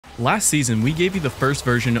Last season, we gave you the first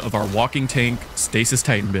version of our walking tank Stasis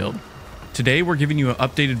Titan build. Today, we're giving you an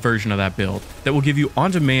updated version of that build that will give you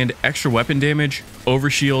on-demand extra weapon damage,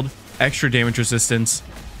 overshield, extra damage resistance,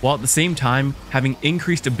 while at the same time having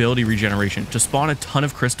increased ability regeneration to spawn a ton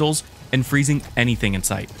of crystals and freezing anything in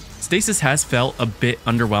sight. Stasis has felt a bit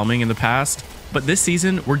underwhelming in the past, but this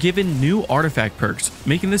season, we're given new artifact perks,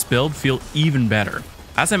 making this build feel even better.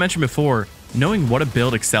 As I mentioned before, knowing what a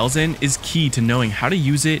build excels in is key to knowing how to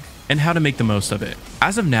use it and how to make the most of it.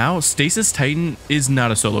 As of now, Stasis Titan is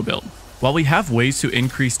not a solo build. While we have ways to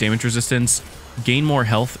increase damage resistance, gain more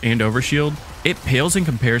health and overshield, it pales in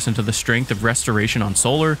comparison to the strength of Restoration on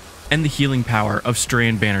Solar and the healing power of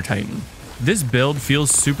Strand Banner Titan. This build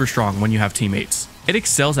feels super strong when you have teammates. It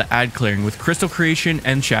excels at ad clearing with crystal creation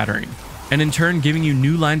and shattering, and in turn giving you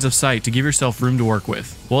new lines of sight to give yourself room to work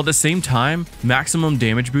with, while at the same time, maximum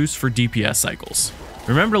damage boost for DPS cycles.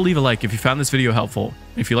 Remember to leave a like if you found this video helpful.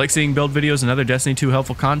 If you like seeing build videos and other Destiny 2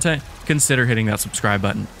 helpful content, consider hitting that subscribe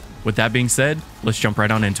button. With that being said, let's jump right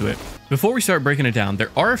on into it. Before we start breaking it down,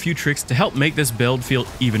 there are a few tricks to help make this build feel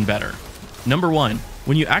even better. Number 1,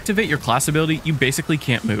 when you activate your class ability, you basically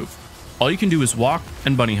can't move. All you can do is walk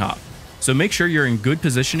and bunny hop, so make sure you're in good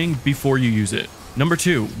positioning before you use it. Number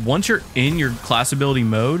 2, once you're in your class ability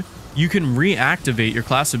mode, you can reactivate your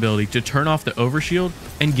class ability to turn off the overshield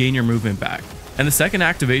and gain your movement back. And the second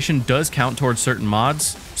activation does count towards certain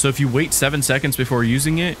mods, so if you wait 7 seconds before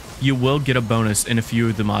using it, you will get a bonus in a few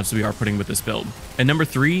of the mods we are putting with this build. And number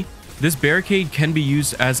 3, this barricade can be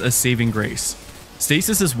used as a saving grace.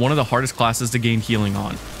 Stasis is one of the hardest classes to gain healing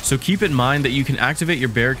on, so keep in mind that you can activate your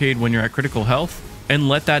barricade when you're at critical health, and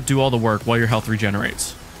let that do all the work while your health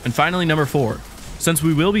regenerates. And finally, number 4, since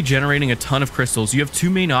we will be generating a ton of crystals, you have 2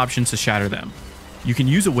 main options to shatter them. You can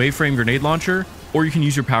use a waveframe grenade launcher, or you can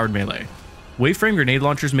use your powered melee. Waveframe grenade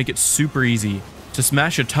launchers make it super easy to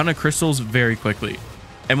smash a ton of crystals very quickly.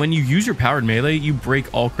 And when you use your powered melee, you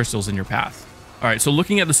break all crystals in your path. Alright, so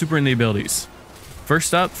looking at the super and the abilities.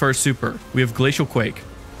 First up, for a super, we have Glacial Quake.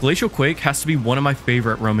 Glacial Quake has to be one of my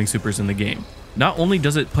favorite roaming supers in the game. Not only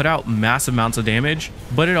does it put out massive amounts of damage,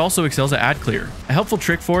 but it also excels at ad clear. A helpful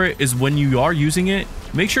trick for it is when you are using it,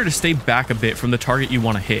 make sure to stay back a bit from the target you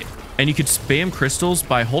want to hit. And you could spam crystals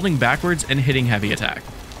by holding backwards and hitting heavy attack.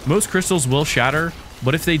 Most crystals will shatter,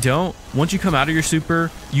 but if they don't, once you come out of your super,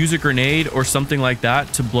 use a grenade or something like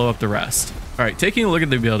that to blow up the rest. Alright, taking a look at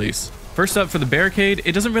the abilities. First up, for the barricade,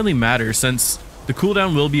 it doesn't really matter since the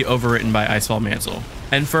cooldown will be overwritten by Icefall Mantle.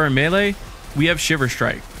 And for our melee, we have Shiver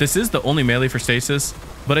Strike. This is the only melee for Stasis,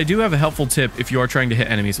 but I do have a helpful tip if you are trying to hit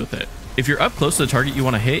enemies with it. If you're up close to the target you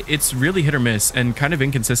want to hit, it's really hit or miss and kind of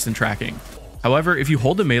inconsistent tracking. However, if you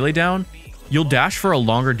hold the melee down, you'll dash for a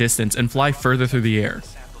longer distance and fly further through the air.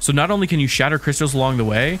 So not only can you shatter crystals along the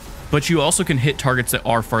way, but you also can hit targets that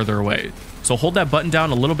are farther away. So hold that button down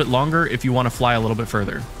a little bit longer if you want to fly a little bit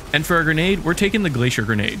further. And for our grenade, we're taking the Glacier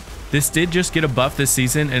Grenade. This did just get a buff this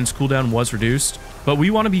season and its cooldown was reduced, but we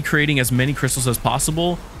want to be creating as many crystals as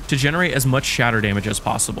possible to generate as much shatter damage as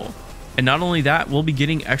possible. And not only that, we'll be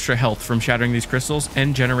getting extra health from shattering these crystals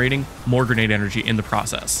and generating more grenade energy in the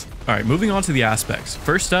process. Alright, moving on to the aspects.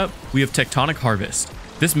 First up, we have Tectonic Harvest.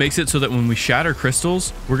 This makes it so that when we shatter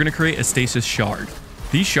crystals, we're going to create a stasis shard.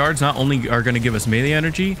 These shards not only are going to give us melee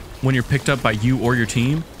energy when you're picked up by you or your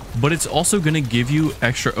team, but it's also going to give you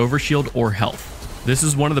extra overshield or health. This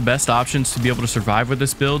is one of the best options to be able to survive with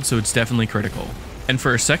this build, so it's definitely critical. And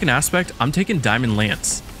for our second aspect, I'm taking Diamond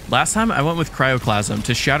Lance. Last time I went with Cryoclasm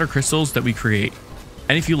to shatter crystals that we create.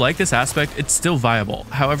 And if you like this aspect, it's still viable.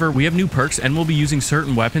 However, we have new perks and we'll be using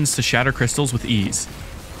certain weapons to shatter crystals with ease.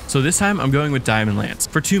 So this time I'm going with Diamond Lance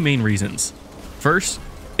for 2 main reasons. First,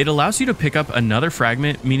 it allows you to pick up another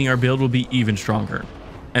fragment, meaning our build will be even stronger.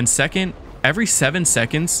 And second, every 7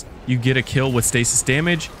 seconds you get a kill with stasis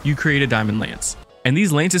damage, you create a Diamond Lance. And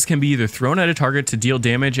these lances can be either thrown at a target to deal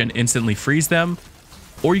damage and instantly freeze them,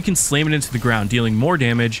 or you can slam it into the ground, dealing more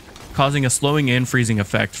damage, causing a slowing and freezing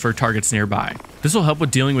effect for targets nearby. This will help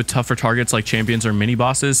with dealing with tougher targets like champions or mini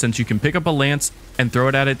bosses, since you can pick up a lance and throw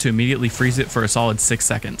it at it to immediately freeze it for a solid 6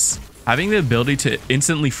 seconds. Having the ability to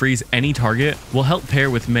instantly freeze any target will help pair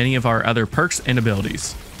with many of our other perks and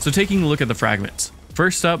abilities. So taking a look at the fragments.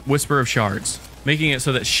 First up, Whisper of Shards, making it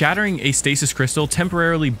so that shattering a stasis crystal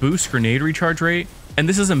temporarily boosts grenade recharge rate, and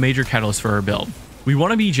this is a major catalyst for our build. We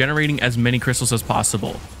want to be generating as many crystals as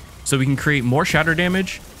possible, so we can create more shatter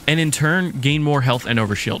damage, and in turn, gain more health and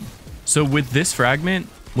overshield. So with this fragment,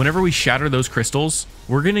 whenever we shatter those crystals,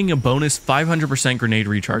 we're getting a bonus 500% grenade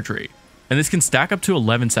recharge rate, and this can stack up to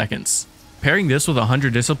 11 seconds. Pairing this with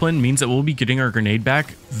 100 discipline means that we'll be getting our grenade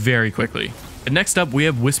back very quickly. And next up, we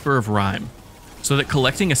have Whisper of Rhyme. so that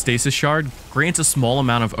collecting a stasis shard grants a small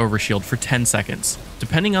amount of overshield for 10 seconds.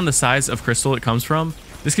 Depending on the size of crystal it comes from,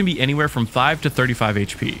 this can be anywhere from 5 to 35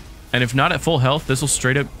 HP. And if not at full health, this will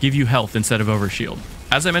straight up give you health instead of overshield.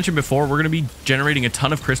 As I mentioned before, we're going to be generating a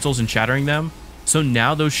ton of crystals and shattering them, so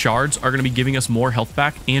now those shards are going to be giving us more health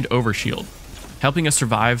back and overshield, helping us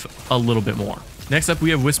survive a little bit more. Next up, we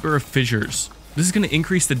have Whisper of Fissures. This is going to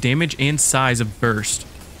increase the damage and size of burst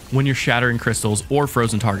when you're shattering crystals or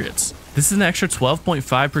frozen targets. This is an extra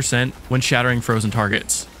 12.5% when shattering frozen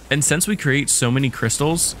targets. And since we create so many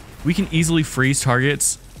crystals, we can easily freeze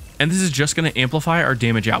targets, and this is just going to amplify our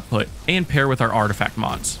damage output and pair with our artifact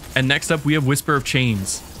mods. And next up, we have Whisper of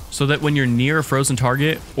Chains, so that when you're near a frozen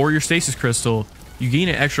target or your stasis crystal, you gain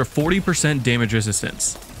an extra 40% damage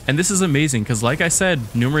resistance. And this is amazing because, like I said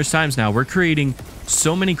numerous times now, we're creating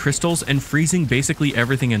so many crystals and freezing basically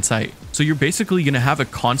everything in sight. So you're basically going to have a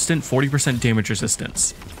constant 40% damage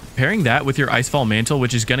resistance. Pairing that with your Icefall Mantle,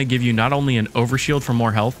 which is going to give you not only an overshield for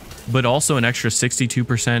more health, but also an extra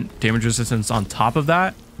 62% damage resistance on top of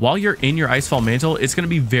that. While you're in your Icefall Mantle, it's going to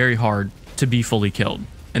be very hard to be fully killed.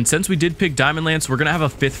 And since we did pick Diamond Lance, we're going to have a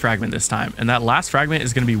 5th fragment this time. And that last fragment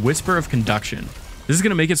is going to be Whisper of Conduction. This is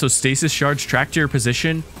going to make it so stasis shards track to your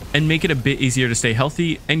position and make it a bit easier to stay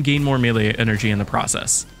healthy and gain more melee energy in the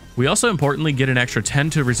process. We also importantly get an extra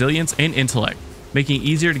 10 to resilience and intellect, making it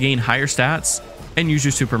easier to gain higher stats and use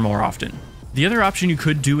your super more often. The other option you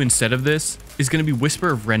could do instead of this is going to be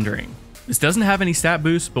Whisper of Rendering. This doesn't have any stat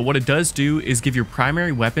boost, but what it does do is give your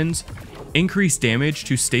primary weapons increased damage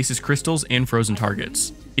to stasis crystals and frozen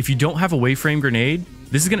targets. If you don't have a waveframe grenade,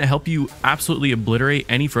 this is going to help you absolutely obliterate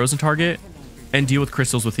any frozen target and deal with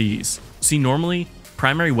crystals with ease. See, normally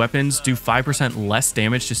primary weapons do 5% less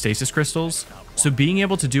damage to stasis crystals, so being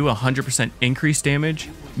able to do 100% increased damage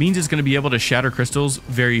means it's going to be able to shatter crystals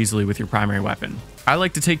very easily with your primary weapon. I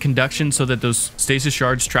like to take Conduction so that those stasis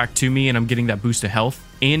shards track to me and I'm getting that boost to health,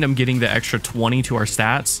 and I'm getting the extra 20 to our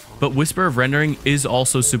stats, but Whisper of Rendering is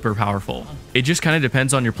also super powerful. It just kind of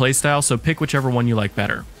depends on your playstyle, so pick whichever one you like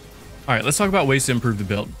better. Alright, let's talk about ways to improve the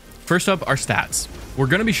build. First up, our stats. We're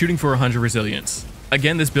going to be shooting for 100 resilience.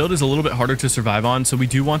 Again, this build is a little bit harder to survive on, so we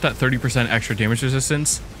do want that 30% extra damage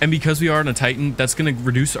resistance. And because we are on a Titan, that's going to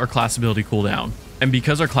reduce our class ability cooldown. And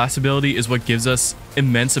because our class ability is what gives us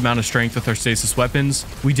immense amount of strength with our stasis weapons,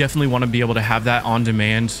 we definitely want to be able to have that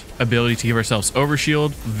on-demand ability to give ourselves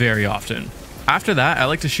overshield very often. After that, I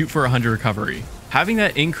like to shoot for 100 recovery. Having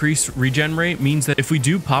that increased regen rate means that if we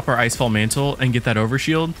do pop our Icefall Mantle and get that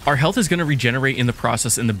overshield, our health is going to regenerate in the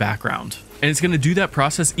process in the background. And it's going to do that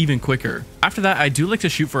process even quicker. After that, I do like to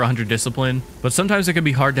shoot for 100 discipline, but sometimes it can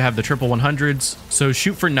be hard to have the triple 100s, so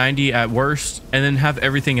shoot for 90 at worst, and then have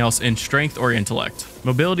everything else in strength or intellect.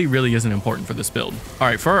 Mobility really isn't important for this build.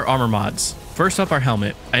 Alright, for our armor mods. First up, our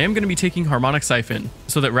helmet. I am going to be taking Harmonic Siphon,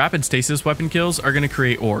 so that rapid stasis weapon kills are going to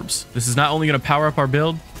create orbs. This is not only going to power up our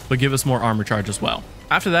build, but give us more armor charge as well.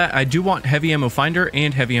 After that, I do want Heavy Ammo Finder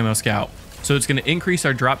and Heavy Ammo Scout. So it's going to increase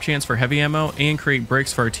our drop chance for heavy ammo and create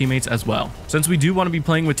bricks for our teammates as well. Since we do want to be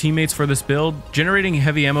playing with teammates for this build, generating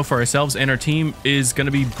heavy ammo for ourselves and our team is going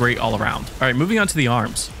to be great all around. All right, moving on to the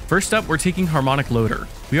arms. First up, we're taking Harmonic Loader.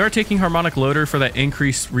 We are taking Harmonic Loader for that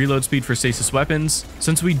increased reload speed for stasis weapons,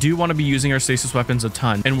 since we do want to be using our stasis weapons a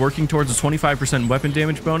ton and working towards a 25% weapon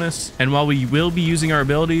damage bonus. And while we will be using our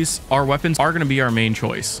abilities, our weapons are going to be our main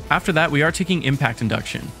choice. After that, we are taking Impact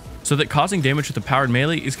Induction, so that causing damage with the powered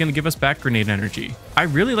melee is going to give us back grenade energy. I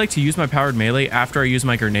really like to use my powered melee after I use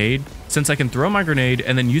my grenade, since I can throw my grenade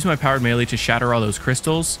and then use my powered melee to shatter all those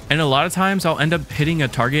crystals, and a lot of times I'll end up hitting a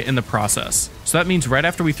target in the process. So that means right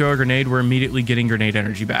after we throw a grenade, we're immediately getting grenade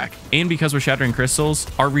energy back. And because we're shattering crystals,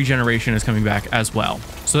 our regeneration is coming back as well.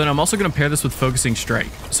 So then I'm also going to pair this with Focusing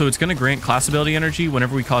Strike, so it's going to grant class ability energy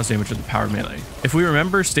whenever we cause damage with the powered melee. If we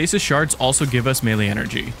remember, stasis shards also give us melee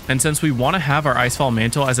energy, and since we want to have our Icefall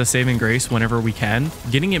Mantle as a saving grace whenever we can,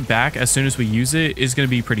 getting it back as soon as we use it is going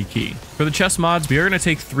to be pretty key. For the chest mods, we are going to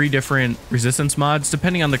take 3 different resistance mods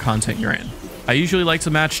depending on the content you're in. I usually like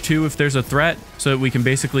to match 2 if there's a threat, so that we can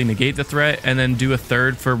basically negate the threat and then do a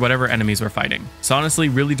 3rd for whatever enemies we're fighting. This honestly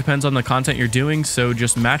really depends on the content you're doing, so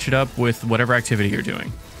just match it up with whatever activity you're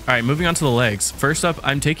doing. Alright, moving on to the legs. First up,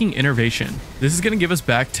 I'm taking Innervation. This is going to give us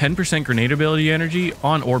back 10% grenade ability energy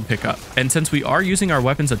on orb pickup. And since we are using our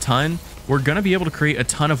weapons a ton, we're going to be able to create a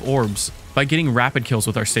ton of orbs by getting rapid kills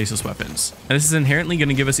with our stasis weapons. And this is inherently going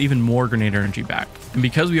to give us even more grenade energy back. And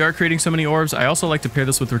because we are creating so many orbs, I also like to pair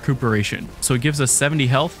this with Recuperation, so it gives us 70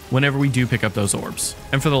 health whenever we do pick up those orbs.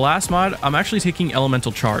 And for the last mod, I'm actually taking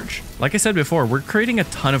Elemental Charge. Like I said before, we're creating a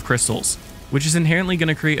ton of crystals, which is inherently going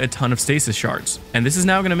to create a ton of stasis shards. And this is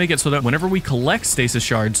now going to make it so that whenever we collect stasis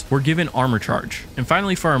shards, we're given armor charge. And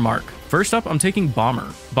finally, for our mark, first up, I'm taking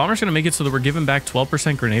Bomber. Bomber's going to make it so that we're given back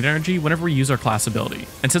 12% grenade energy whenever we use our class ability.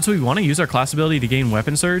 And since we want to use our class ability to gain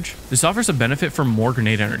weapon surge, this offers a benefit for more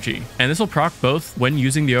grenade energy. And this will proc both when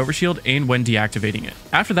using the overshield and when deactivating it.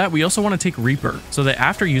 After that, we also want to take Reaper, so that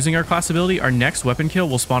after using our class ability, our next weapon kill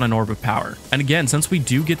will spawn an orb of power. And again, since we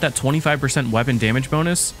do get that 25% weapon damage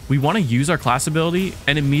bonus, we want to use our class ability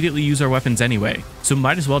and immediately use our weapons anyway, so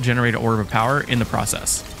might as well generate an orb of power in the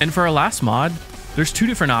process. And for our last mod, there's two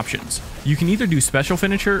different options. You can either do Special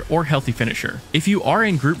Finisher or Healthy Finisher. If you are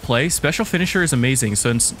in group play, Special Finisher is amazing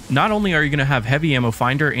since not only are you going to have Heavy Ammo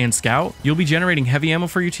Finder and Scout, you'll be generating heavy ammo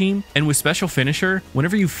for your team, and with Special Finisher,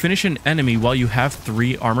 whenever you finish an enemy while you have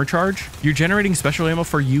 3 armor charge, you're generating special ammo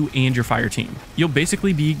for you and your fire team. You'll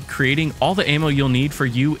basically be creating all the ammo you'll need for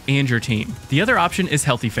you and your team. The other option is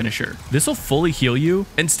Healthy Finisher. This will fully heal you,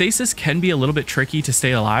 and stasis can be a little bit tricky to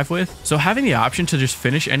stay alive with, so having the option to just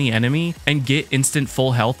finish any enemy and get instant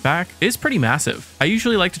full health back is pretty massive. I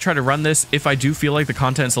usually like to try to run this if I do feel like the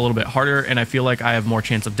content's a little bit harder and I feel like I have more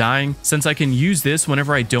chance of dying, since I can use this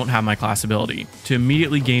whenever I don't have my class ability to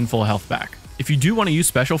immediately gain full health back. If you do want to use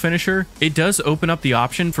Special Finisher, it does open up the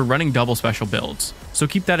option for running double special builds, so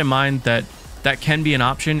keep that in mind that can be an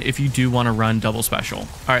option if you do want to run double special. All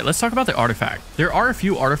right, let's talk about the artifact. There are a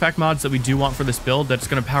few artifact mods that we do want for this build that's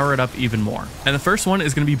going to power it up even more. And the first one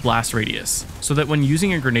is going to be Blast Radius, so that when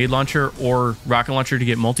using a grenade launcher or rocket launcher to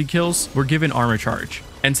get multi-kills, we're given armor charge.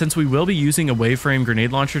 And since we will be using a wave frame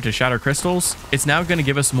grenade launcher to shatter crystals, it's now going to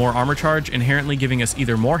give us more armor charge, inherently giving us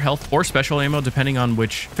either more health or special ammo depending on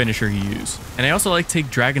which finisher you use. And I also like to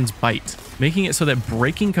take Dragon's Bite, making it so that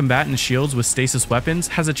breaking combatant shields with stasis weapons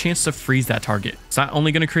has a chance to freeze that target. It's not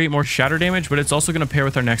only going to create more shatter damage, but it's also going to pair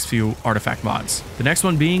with our next few artifact mods. The next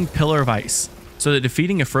one being Pillar of Ice, so that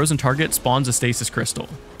defeating a frozen target spawns a stasis crystal.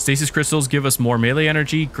 Stasis crystals give us more melee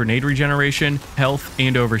energy, grenade regeneration, health,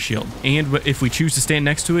 and overshield. And if we choose to stand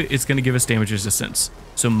next to it, it's going to give us damage resistance.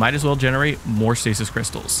 So might as well generate more stasis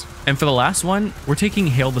crystals. And for the last one, we're taking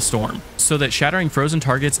Hail the Storm, so that shattering frozen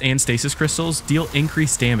targets and stasis crystals deal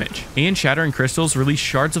increased damage. And shattering crystals release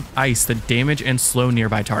shards of ice that damage and slow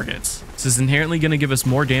nearby targets. This is inherently going to give us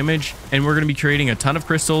more damage, and we're going to be creating a ton of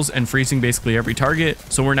crystals and freezing basically every target,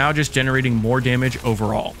 so we're now just generating more damage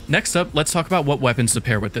overall. Next up, let's talk about what weapons to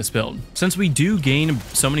pair with this build. Since we do gain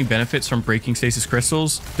so many benefits from breaking stasis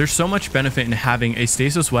crystals, there's so much benefit in having a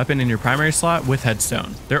stasis weapon in your primary slot with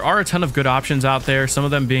Headstone. There are a ton of good options out there, some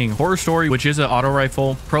of them being Horror Story, which is an auto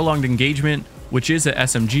rifle, Prolonged Engagement, which is a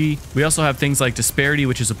SMG. We also have things like Disparity,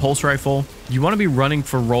 which is a pulse rifle. You want to be running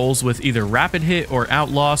for rolls with either Rapid Hit or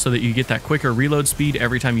Outlaw so that you get that quicker reload speed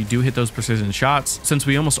every time you do hit those precision shots. Since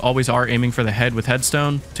we almost always are aiming for the head with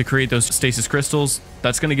Headstone to create those stasis crystals,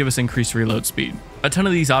 that's going to give us increased reload speed. A ton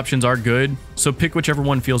of these options are good, so pick whichever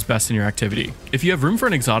one feels best in your activity. If you have room for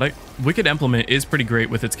an exotic, Wicked Implement is pretty great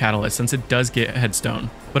with its catalyst since it does get Headstone.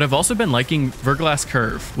 But I've also been liking Verglass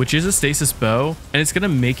Curve, which is a stasis bow, and it's going to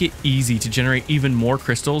make it easy to generate even more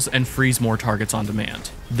crystals and freeze more targets on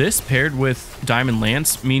demand. This paired with Diamond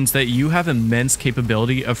Lance means that you have immense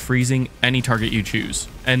capability of freezing any target you choose.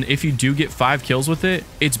 And if you do get 5 kills with it,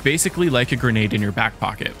 it's basically like a grenade in your back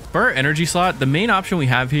pocket. For our energy slot, the main option we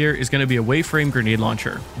have here is going to be a wave frame grenade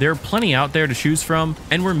launcher. There are plenty out there to choose from,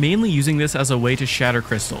 and we're mainly using this as a way to shatter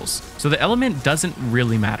crystals, so the element doesn't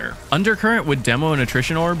really matter. Undercurrent with demo and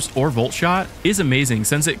attrition orbs or volt shot is amazing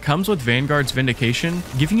since it comes with Vanguard's Vindication,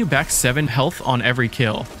 giving you back 7 health on every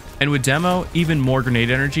kill. And with demo, even more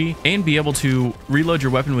grenade energy, and be able to reload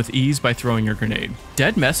your weapon with ease by throwing your grenade.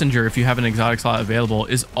 Dead Messenger, if you have an exotic slot available,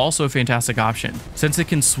 is also a fantastic option, since it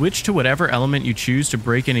can switch to whatever element you choose to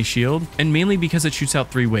break any shield, and mainly because it shoots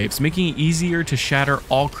out 3 waves, making it easier to shatter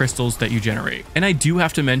all crystals that you generate. And I do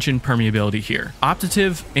have to mention permeability here.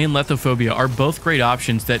 Optative and Lethophobia are both great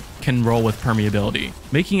options that can roll with permeability,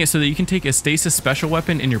 making it so that you can take a stasis special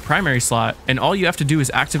weapon in your primary slot, and all you have to do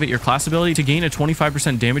is activate your class ability to gain a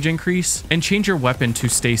 25% damage increase and change your weapon to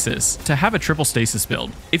stasis to have a triple stasis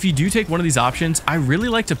build. If you do take one of these options, I really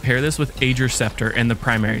like to pair this with Ager's Scepter in the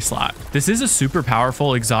primary slot. This is a super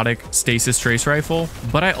powerful exotic stasis trace rifle,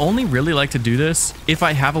 but I only really like to do this if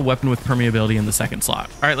I have a weapon with permeability in the second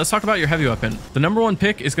slot. All right, let's talk about your heavy weapon. The number 1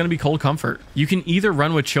 pick is going to be Cold Comfort. You can either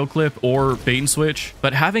run with Chill Clip or Bait and Switch,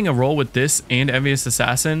 but having a roll with this and Envious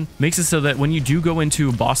Assassin makes it so that when you do go into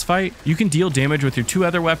a boss fight, you can deal damage with your 2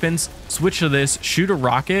 other weapons, switch to this, shoot a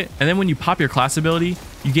rocket, and then when you pop your class ability,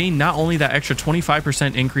 you gain not only that extra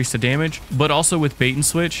 25% increase to damage, but also with bait and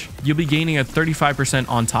switch, you'll be gaining a 35%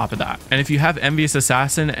 on top of that. And if you have Envious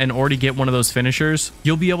Assassin and already get one of those finishers,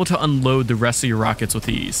 you'll be able to unload the rest of your rockets with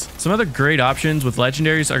ease. Some other great options with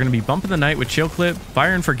legendaries are going to be Bump in the Night with Chill Clip,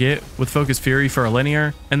 Fire and Forget with Focus Fury for a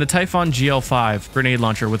linear, and the Typhon GL5 grenade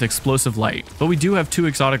launcher with Explosive Light. But we do have 2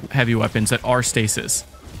 exotic heavy weapons that are stasis,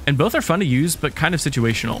 and both are fun to use, but kind of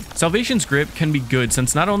situational. Salvation's Grip can be good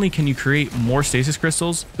since not only can you create more stasis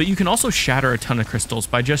crystals, but you can also shatter a ton of crystals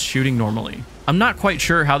by just shooting normally. I'm not quite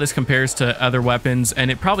sure how this compares to other weapons,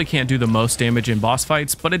 and it probably can't do the most damage in boss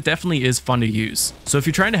fights, but it definitely is fun to use. So if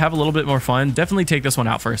you're trying to have a little bit more fun, definitely take this one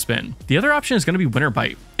out for a spin. The other option is going to be Winter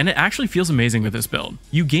Bite, and it actually feels amazing with this build.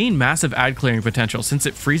 You gain massive ad clearing potential since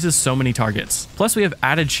it freezes so many targets. Plus we have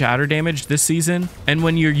added shatter damage this season, and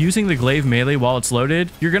when you're using the glaive melee while it's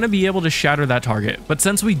loaded, you're going to be able to shatter that target. But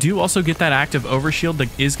since we do also get that active overshield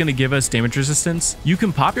that is going to give us damage resistance, you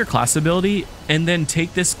can pop your class ability and then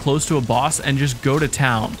take this close to a boss and just go to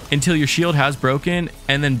town until your shield has broken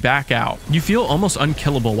and then back out. You feel almost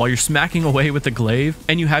unkillable while you're smacking away with the glaive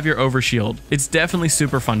and you have your overshield. It's definitely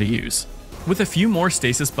super fun to use. With a few more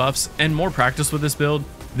stasis buffs and more practice with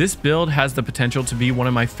this build has the potential to be one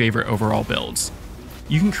of my favorite overall builds.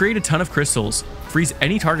 You can create a ton of crystals, freeze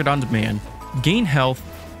any target on demand, gain health,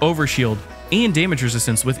 overshield, and damage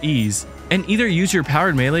resistance with ease, and either use your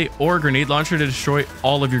powered melee or grenade launcher to destroy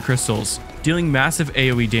all of your crystals, dealing massive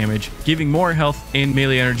AoE damage, giving more health and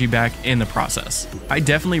melee energy back in the process. I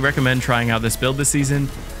definitely recommend trying out this build this season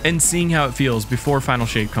and seeing how it feels before Final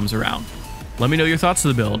Shape comes around. Let me know your thoughts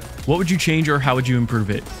of the build. What would you change or how would you improve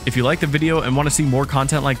it? If you liked the video and want to see more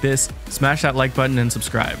content like this, smash that like button and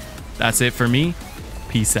subscribe. That's it for me.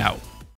 Peace out.